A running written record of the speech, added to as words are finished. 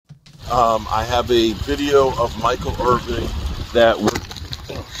I have a video of Michael Irvin that was...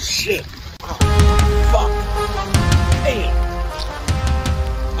 Oh, shit. Oh, fuck. Damn.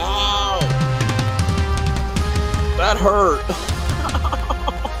 Ow. That hurt.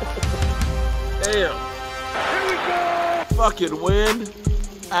 Damn. Here we go. Fucking wind.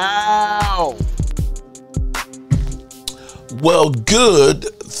 Ow. Well, good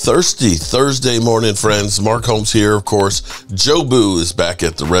thirsty Thursday morning, friends. Mark Holmes here, of course. Joe Boo is back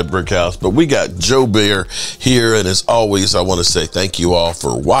at the Red Brick House, but we got Joe Bear here, and as always, I want to say thank you all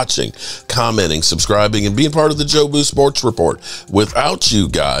for watching, commenting, subscribing, and being part of the Joe Boo Sports Report. Without you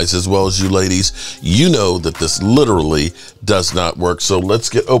guys, as well as you ladies, you know that this literally does not work. So let's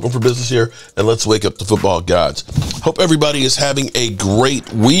get open for business here, and let's wake up the football gods. Hope everybody is having a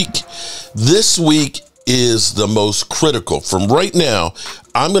great week. This week is the most critical. From right now,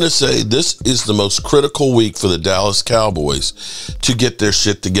 I'm going to say this is the most critical week for the Dallas Cowboys to get their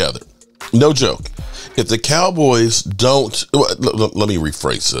shit together. No joke. If the Cowboys don't, let me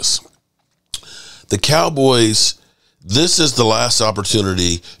rephrase this. The Cowboys, this is the last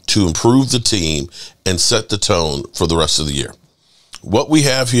opportunity to improve the team and set the tone for the rest of the year. What we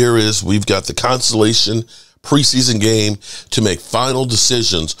have here is we've got the consolation preseason game to make final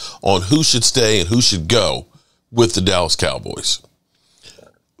decisions on who should stay and who should go with the Dallas Cowboys.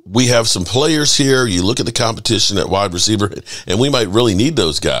 We have some players here. You look at the competition at wide receiver, and we might really need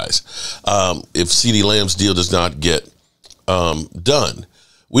those guys if CeeDee Lamb's deal does not get done.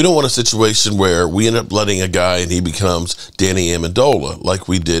 We don't want a situation where we end up letting a guy and he becomes Danny Amendola like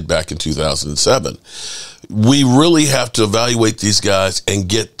we did back in 2007. We really have to evaluate these guys and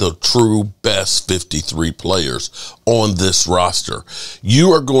get the true best 53 players on this roster.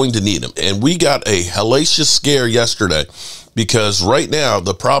 You are going to need them. And we got a hellacious scare yesterday because right now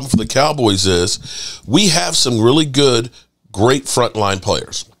the problem for the Cowboys is we have some really good, great frontline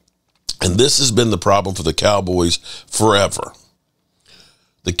players. And this has been the problem for the Cowboys forever.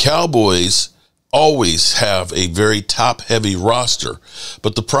 The Cowboys always have a very top-heavy roster,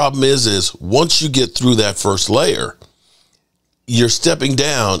 but the problem is once you get through that first layer, you're stepping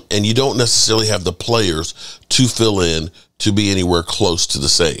down and you don't necessarily have the players to fill in to be anywhere close to the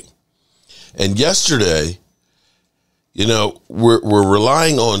same. And yesterday, you know, we're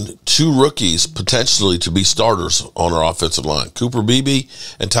relying on two rookies potentially to be starters on our offensive line, Cooper Beebe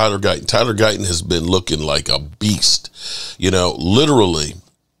and Tyler Guyton. Tyler Guyton has been looking like a beast, you know, literally.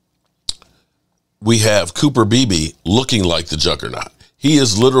 We have Cooper Beebe looking like the juggernaut. He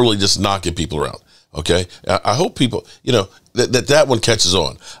is literally just knocking people around, okay? I hope people, you know, that one catches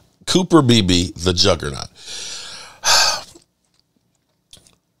on. Cooper Beebe, the juggernaut.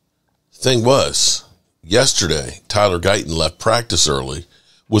 Thing was, yesterday, Tyler Guyton left practice early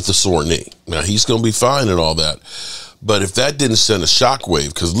with a sore knee. Now, he's going to be fine and all that. But if that didn't send a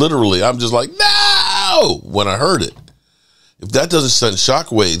shockwave, because literally I'm just like, no, when I heard it. If that doesn't send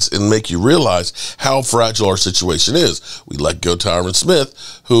shockwaves and make you realize how fragile our situation is, we let go Tyron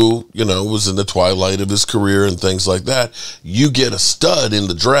Smith, who, you know, was in the twilight of his career and things like that. You get a stud in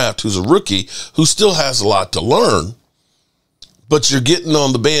the draft who's a rookie who still has a lot to learn, but you're getting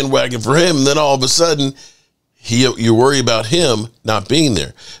on the bandwagon for him, and then all of a sudden you worry about him not being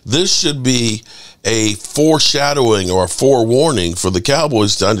there. This should be a foreshadowing or a forewarning for the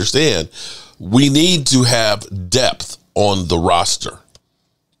Cowboys to understand we need to have depth on the roster.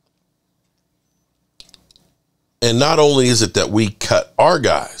 And not only is it that we cut our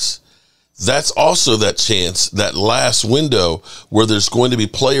guys, that's also that chance, that last window where there's going to be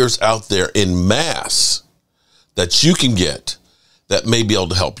players out there in mass that you can get that may be able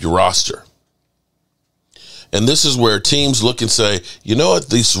to help your roster. And this is where teams look and say, you know what,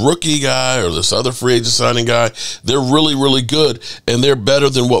 this rookie guy or this other free agent signing guy, they're really, really good, and they're better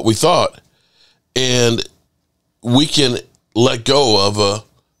than what we thought. And we can let go of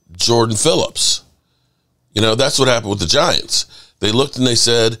Jordan Phillips. You know, that's what happened with the Giants. They looked and they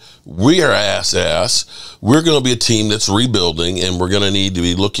said, we are ass. We're going to be a team that's rebuilding, and we're going to need to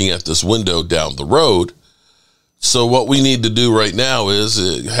be looking at this window down the road. So what we need to do right now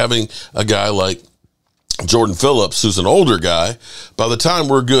is having a guy like Jordan Phillips, who's an older guy, by the time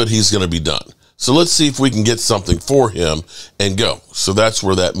we're good, he's going to be done. So let's see if we can get something for him and go. So that's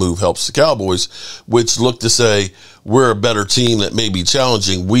where that move helps the Cowboys, which look to say we're a better team that may be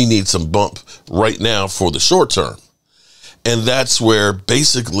challenging. We need some bump right now for the short term. And that's where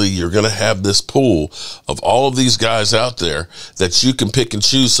basically you're going to have this pool of all of these guys out there that you can pick and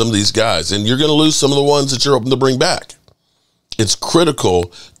choose some of these guys. And you're going to lose some of the ones that you're hoping to bring back. It's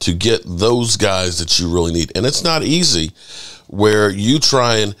critical to get those guys that you really need. And it's not easy where you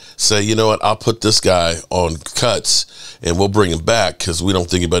try and say, you know what, I'll put this guy on cuts and we'll bring him back because we don't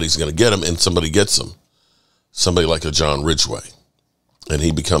think anybody's going to get him, and somebody gets him. Somebody like a John Ridgway, and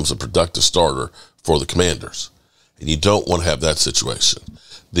he becomes a productive starter for the Commanders. And you don't want to have that situation.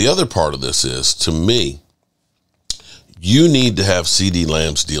 The other part of this is, to me, you need to have CeeDee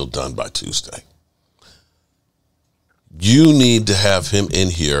Lamb's deal done by Tuesday. You need to have him in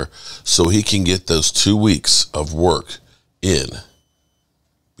here so he can get those 2 weeks of work in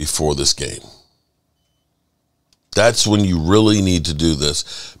before this game. That's when you really need to do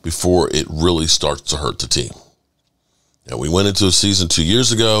this, before it really starts to hurt the team. And we went into a season 2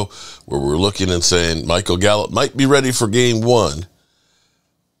 years ago where we were looking and saying Michael Gallup might be ready for game 1,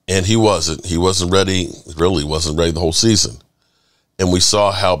 and he wasn't. He wasn't ready, really wasn't ready the whole season. And we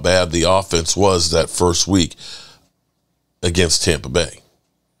saw how bad the offense was that first week against Tampa Bay.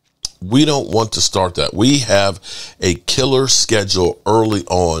 We don't want to start that. We have a killer schedule early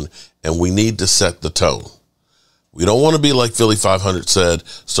on, and we need to set the tone. We don't want to be like Philly 500 said,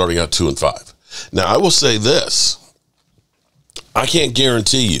 starting out 2-5. Now, I will say this. I can't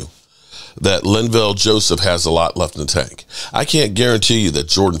guarantee you that Linval Joseph has a lot left in the tank. I can't guarantee you that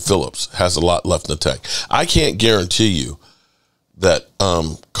Jordan Phillips has a lot left in the tank. I can't guarantee you that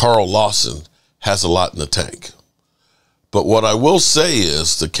Carl Lawson has a lot in the tank. But what I will say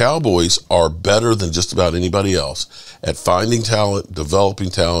is the Cowboys are better than just about anybody else at finding talent, developing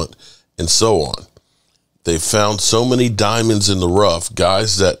talent, and so on. They've found so many diamonds in the rough,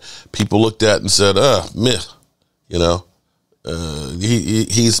 guys that people looked at and said, meh, you know,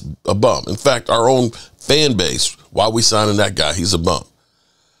 he's a bum. In fact, our own fan base, why are we signing that guy? He's a bum.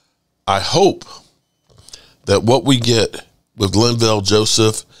 I hope that what we get with Linval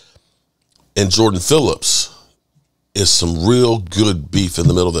Joseph and Jordan Phillips is some real good beef in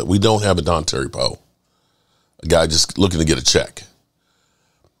the middle, that we don't have a Don Terry Poe, a guy just looking to get a check.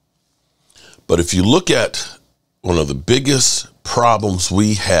 But if you look at one of the biggest problems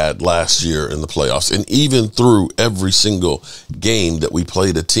we had last year in the playoffs, and even through every single game that we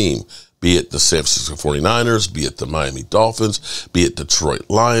played a team, be it the San Francisco 49ers, be it the Miami Dolphins, be it Detroit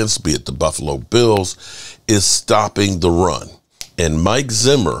Lions, be it the Buffalo Bills, is stopping the run. And Mike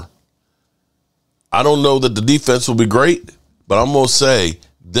Zimmer, I don't know that the defense will be great, but I'm going to say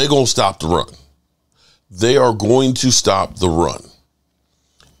they're going to stop the run. They are going to stop the run.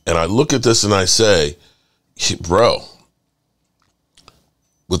 And I look at this and I say, bro,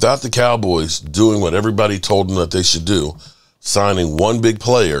 without the Cowboys doing what everybody told them that they should do, signing one big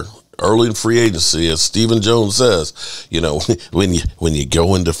player early in free agency, as Stephen Jones says, you know, when you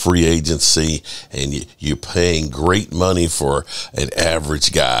go into free agency and you're paying great money for an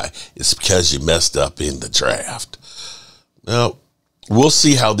average guy, it's because you messed up in the draft. Now, we'll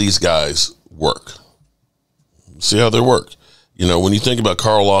see how these guys work. See how they work. You know, when you think about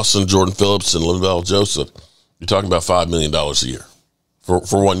Carl Lawson, Jordan Phillips, and Linval Joseph, you're talking about $5 million a year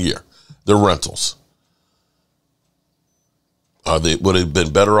for 1 year. They're rentals. Would they have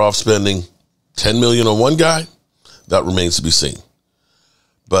been better off spending $10 million on one guy? That remains to be seen.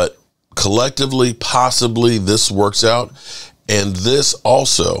 But collectively, possibly this works out. And this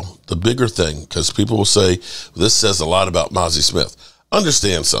also, the bigger thing, because people will say, this says a lot about Mozzie Smith.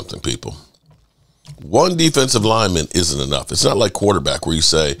 Understand something, people. One defensive lineman isn't enough. It's not like quarterback where you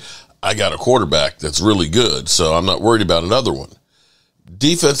say, I got a quarterback that's really good, so I'm not worried about another one.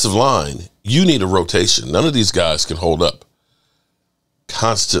 Defensive line, you need a rotation. None of these guys can hold up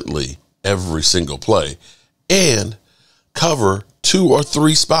constantly every single play and cover 2 or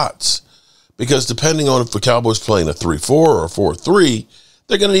 3 spots, because depending on if the Cowboys playing a 3-4 or a 4-3,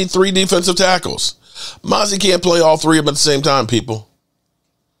 they're going to need 3 defensive tackles. Mozzie can't play all 3 of them at the same time, people.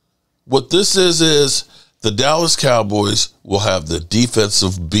 What this is the Dallas Cowboys will have the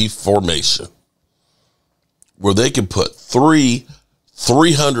defensive beef formation where they can put 3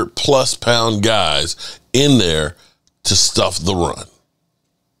 300-plus pound guys in there to stuff the run.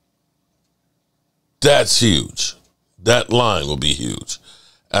 That's huge. That line will be huge.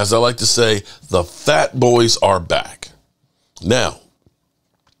 As I like to say, the fat boys are back. Now,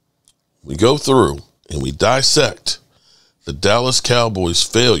 we go through and we dissect the Dallas Cowboys'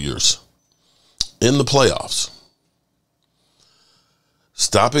 failures in the playoffs.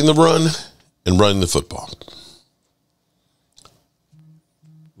 Stopping the run and running the football.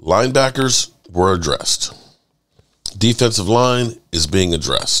 Linebackers were addressed. Defensive line is being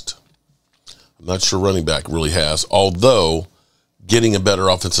addressed. I'm not sure running back really has, although getting a better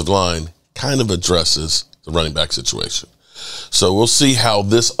offensive line kind of addresses the running back situation. So we'll see how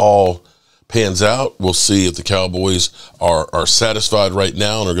this all pans out. We'll see if the Cowboys are satisfied right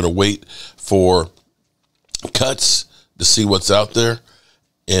now and are going to wait for cuts to see what's out there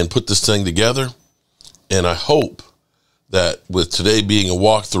and put this thing together. And I hope that with today being a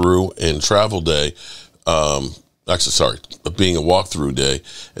walkthrough and travel day, being a walkthrough day,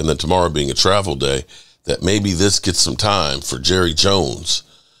 and then tomorrow being a travel day, that maybe this gets some time for Jerry Jones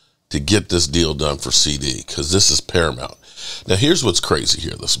to get this deal done for CD, because this is paramount. Now, here's what's crazy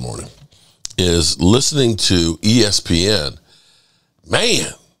here this morning is listening to ESPN.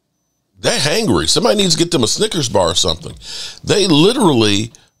 Man, they're hangry. Somebody needs to get them a Snickers bar or something. They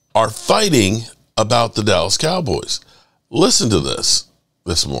literally are fighting about the Dallas Cowboys. Listen to this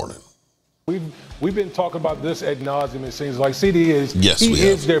morning. We've been talking about this ad nauseum. It seems like CD is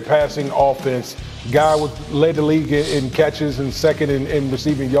is their passing offense. Guy led the league in catches and second in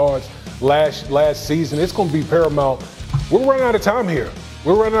receiving yards last season. It's going to be paramount. We're running out of time here.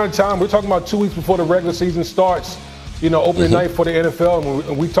 We're running out of time. We're talking about 2 weeks before the regular season starts. Opening night for the NFL,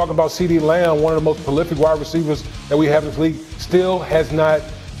 and we talk about CD Lamb, one of the most prolific wide receivers that we have in this league, still has not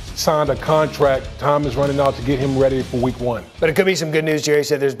signed a contract. Time is running out to get him ready for week 1. But it could be some good news. Jerry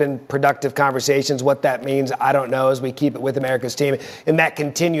said there's been productive conversations. What that means, I don't know, as we keep it with America's team. And that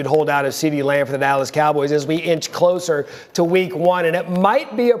continued holdout of CD Lamb for the Dallas Cowboys as we inch closer to week 1. And it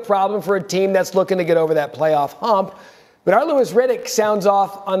might be a problem for a team that's looking to get over that playoff hump. But our Louis Riddick sounds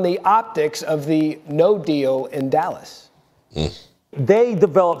off on the optics of the no deal in Dallas. They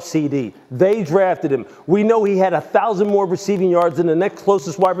developed CD. They drafted him. We know he had 1,000 more receiving yards than the next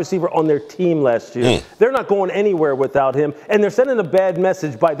closest wide receiver on their team last year. They're not going anywhere without him, and they're sending a bad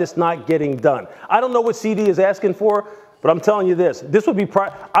message by this not getting done. I don't know what CD is asking for, but I'm telling you this. This would be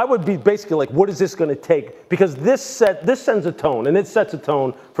I would be basically like, what is this going to take? Because this sends a tone, and it sets a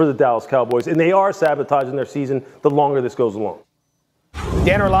tone for the Dallas Cowboys, and they are sabotaging their season the longer this goes along.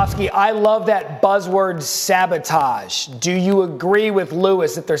 Dan Orlovsky, I love that buzzword sabotage. Do you agree with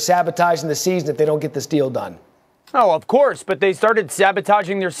Lewis that they're sabotaging the season if they don't get this deal done? Oh, of course, but they started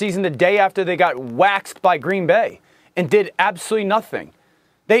sabotaging their season the day after they got waxed by Green Bay and did absolutely nothing.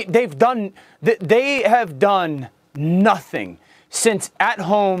 They have done nothing since at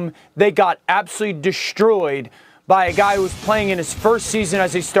home they got absolutely destroyed by a guy who was playing in his first season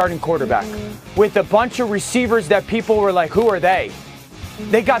as a starting quarterback with a bunch of receivers that people were like, who are they?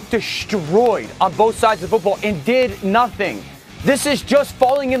 They got destroyed on both sides of the football and did nothing. This is just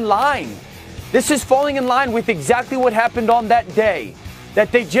falling in line. This is falling in line with exactly what happened on that day,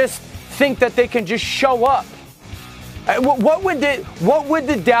 that they just think that they can just show up. What would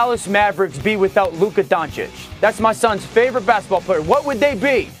the Dallas Mavericks be without Luka Doncic? That's my son's favorite basketball player. What would they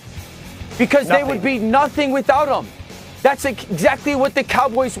be? Because nothing. They would be nothing without him. That's exactly what the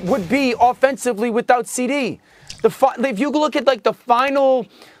Cowboys would be offensively without CD. If you look at like the final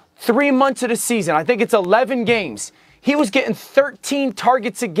 3 months of the season, I think it's 11 games, he was getting 13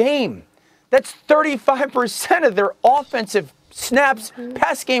 targets a game. That's 35% of their offensive snaps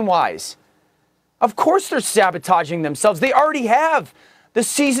pass game-wise. Of course they're sabotaging themselves. They already have. The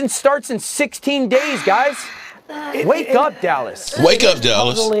season starts in 16 days, guys. Wake up, Dallas. Wake up,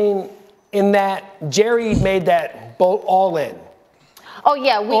 Dallas. In that Jerry made that boat all in. Oh,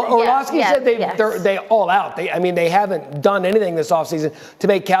 yeah. Orlovsky said they all out. They haven't done anything this offseason to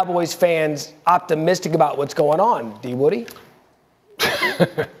make Cowboys fans optimistic about what's going on. D. Woody?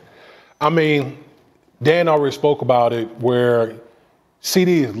 Dan already spoke about it where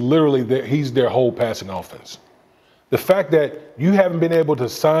CD is literally he's their whole passing offense. The fact that you haven't been able to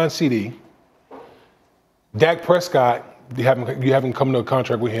sign CD, Dak Prescott, you haven't come to a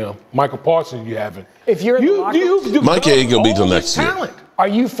contract with him. Michael Parsons, you haven't. If you're in the locker room, Mike ain't gonna be till next year. Are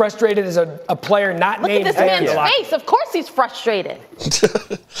you frustrated as a player not named? Look at this man's face. Of course he's frustrated.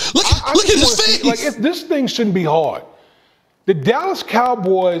 look at his face. This thing shouldn't be hard. The Dallas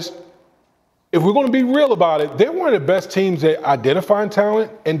Cowboys, if we're going to be real about it, they're one of the best teams at identifying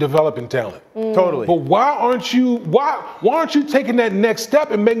talent and developing talent. Totally. But why aren't you taking that next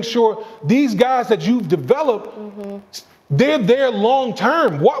step and making sure these guys that you've developed, they're there long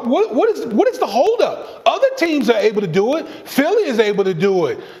term? What is the holdup? Other teams are able to do it. Philly is able to do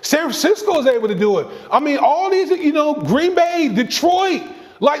it. San Francisco is able to do it. All these, Green Bay, Detroit.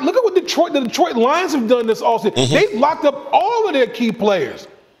 Like, look at what the Detroit Lions have done this offseason. They've locked up all of their key players.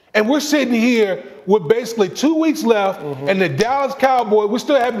 And we're sitting here with basically 2 weeks left, and the Dallas Cowboys, we're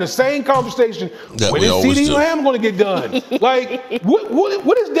still having the same conversation. When is CD Lamb going to get done? Like,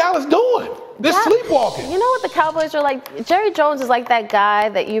 what is Dallas doing? They're sleepwalking. You know what the Cowboys are like? Jerry Jones is like that guy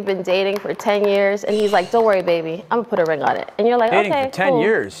that you've been dating for 10 years, and he's like, don't worry, baby, I'm going to put a ring on it. And you're like, dating okay, for 10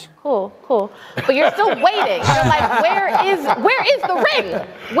 years. Cool. But you're still waiting. You're like, where is the ring?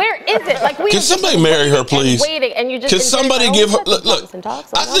 Where is it? Like, can somebody marry her, please? Waiting, and you just can somebody give her? Look.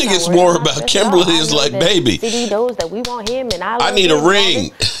 I think it's more about Kimberly is like, baby, CD knows that we want him, and I need a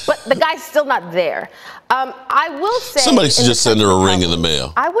ring. But the guy's still not there. I will say Somebody should just send her a ring in the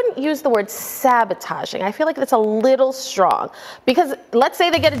mail. I wouldn't use the word sabotaging. I feel like that's a little strong because let's say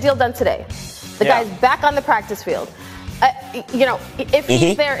they get a deal done today. The guy's back on the practice field. If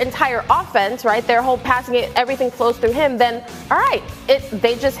he's their entire offense, right, their whole passing, everything flows through him, then all right,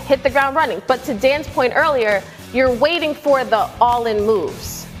 they just hit the ground running. But to Dan's point earlier, you're waiting for the all-in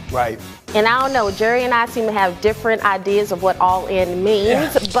moves. Right. And I don't know, Jerry and I seem to have different ideas of what all-in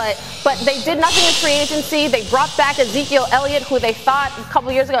means, but they did nothing in free agency. They brought back Ezekiel Elliott, who they thought a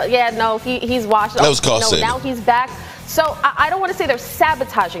couple years ago, he's washed. That was cost saving. Now he's back. So I don't want to say they're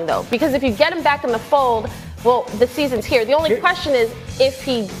sabotaging, though, because if you get him back in the fold, well, the season's here. The only question is if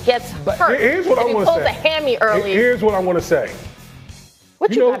he gets hurt. Here's what I want to say. If he pulls a hammy early. Here's what I want to say.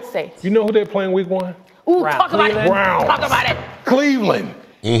 What you got to say? You know who they're playing week 1? Ooh, talk about it. Browns. Talk about it. Cleveland.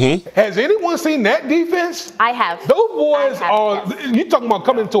 Has anyone seen that defense? I have. Those boys are. You talking about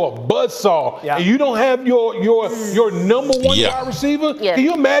coming into a buzzsaw, and you don't have your number one wide receiver? Yeah. Can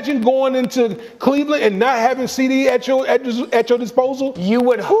you imagine going into Cleveland and not having CD at your disposal? You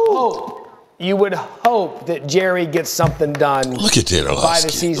would hope. You would hope that Jerry gets something done Look at by the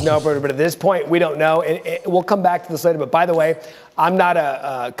season over, but at this point, we don't know. And we'll come back to this later. But by the way, I'm not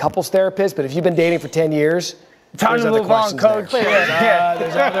a couples therapist, but if you've been dating for 10 years, time to move on, Coach.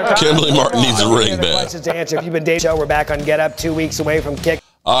 Kimberly Martin needs a ring back. Questions to answer. If you've been dating, we're back on Get Up 2 weeks away from kick.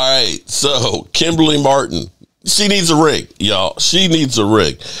 All right, so Kimberly Martin, she needs a ring, y'all. She needs a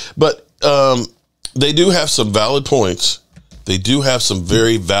ring. But they do have some valid points. They do have some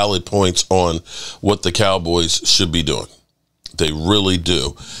very valid points on what the Cowboys should be doing. They really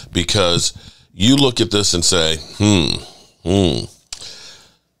do. Because you look at this and say,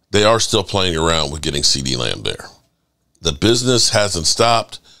 they are still playing around with getting CeeDee Lamb there. The business hasn't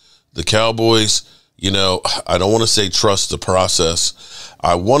stopped. The Cowboys, I don't want to say trust the process.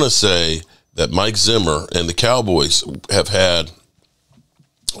 I want to say that Mike Zimmer and the Cowboys have had,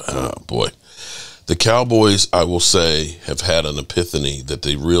 the Cowboys, I will say, have had an epiphany that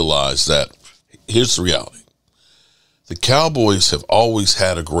they realize that, here's the reality. The Cowboys have always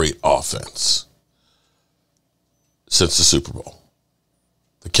had a great offense since the Super Bowl.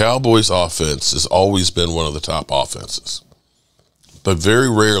 The Cowboys' offense has always been one of the top offenses. But very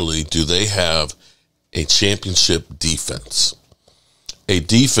rarely do they have a championship defense. A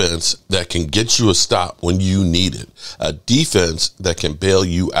defense that can get you a stop when you need it. A defense that can bail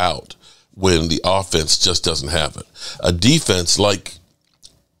you out when the offense just doesn't have it. A defense like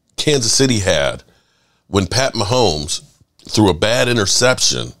Kansas City had when Pat Mahomes threw a bad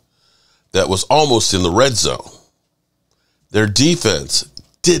interception that was almost in the red zone. Their defense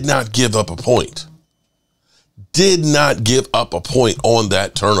did not give up a point. Did not give up a point on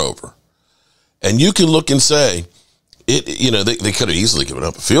that turnover. And you can look and say, they could have easily given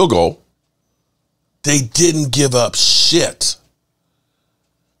up a field goal. They didn't give up shit.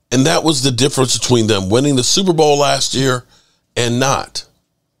 And that was the difference between them winning the Super Bowl last year and not.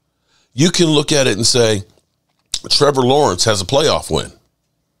 You can look at it and say, Trevor Lawrence has a playoff win.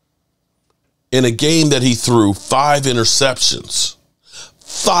 In a game that he threw 5 interceptions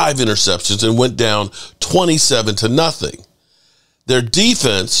and went down 27-0. Their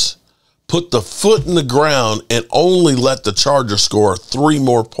defense put the foot in the ground and only let the Chargers score 3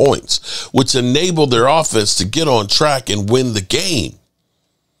 more points, which enabled their offense to get on track and win the game.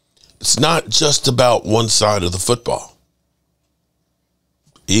 It's not just about one side of the football.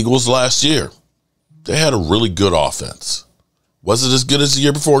 Eagles last year, they had a really good offense. Was it as good as the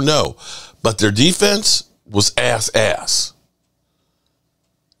year before? No. But their defense was ass.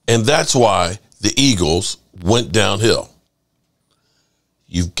 And that's why the Eagles went downhill.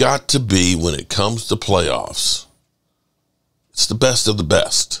 You've got to be, when it comes to playoffs, it's the best of the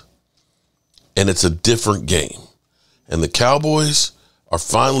best. And it's a different game. And the Cowboys are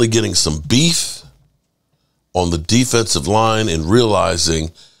finally getting some beef on the defensive line and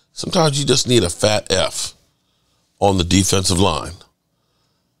realizing sometimes you just need a fat F on the defensive line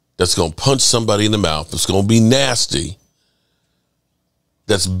that's going to punch somebody in the mouth, that's going to be nasty,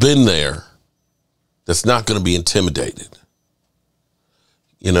 that's been there, that's not going to be intimidated.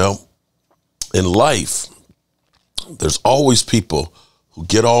 In life, there's always people who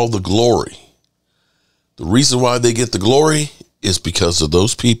get all the glory. The reason why they get the glory is because of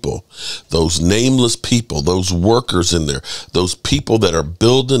those people, those nameless people, those workers in there, those people that are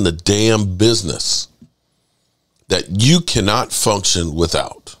building the damn business that you cannot function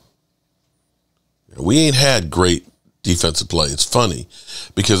without. We ain't had great defensive play. It's funny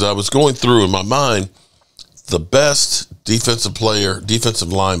because I was going through in my mind the best defensive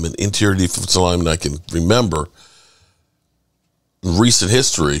lineman, interior defensive lineman I can remember in recent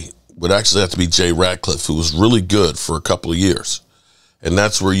history would actually have to be Jay Ratcliffe, who was really good for a couple of years. And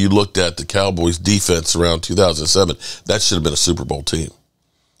that's where you looked at the Cowboys defense around 2007. That should have been a Super Bowl team.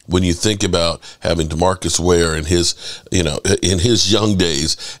 When you think about having DeMarcus Ware in his, in his young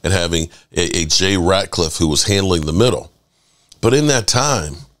days and having a Jay Ratcliffe who was handling the middle. But in that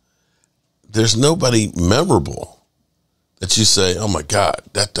time, there's nobody memorable that you say, oh my God,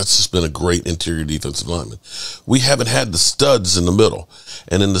 that's just been a great interior defensive lineman. We haven't had the studs in the middle.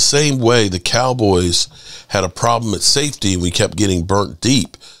 And in the same way, the Cowboys had a problem at safety and we kept getting burnt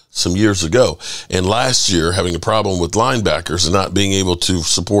deep some years ago. And last year, having a problem with linebackers and not being able to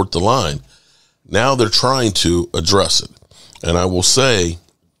support the line. Now they're trying to address it. And I will say,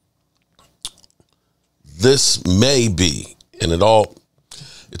 this may be, and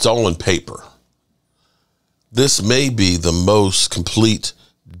it's all in paper, this may be the most complete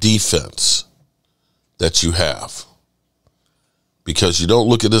defense that you have. Because you don't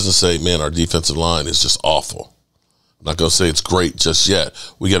look at this and say, man, our defensive line is just awful. I'm not going to say it's great just yet.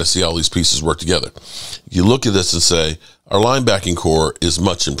 We got to see how these pieces work together. You look at this and say, our linebacking core is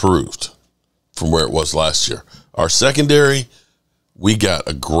much improved from where it was last year. Our secondary, we got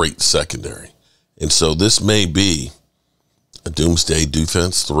a great secondary. And so this may be a doomsday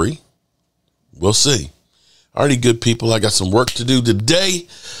defense 3. We'll see. Alrighty, good people. I got some work to do today.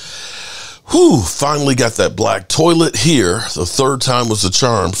 Finally got that black toilet here. The third time was the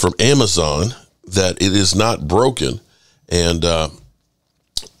charm from Amazon that it is not broken. And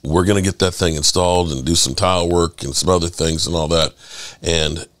we're going to get that thing installed and do some tile work and some other things and all that.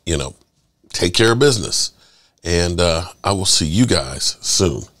 And, take care of business. And I will see you guys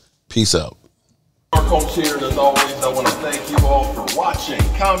soon. Peace out. Mark Holmes here, and as always, I want to thank you all for watching,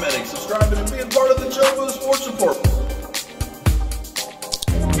 commenting, subscribing, and being part of the Joe Boo Sports Report.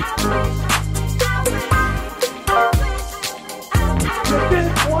 You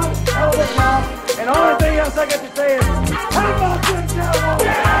did one hell of a job, and the only thing else I got to say is, how about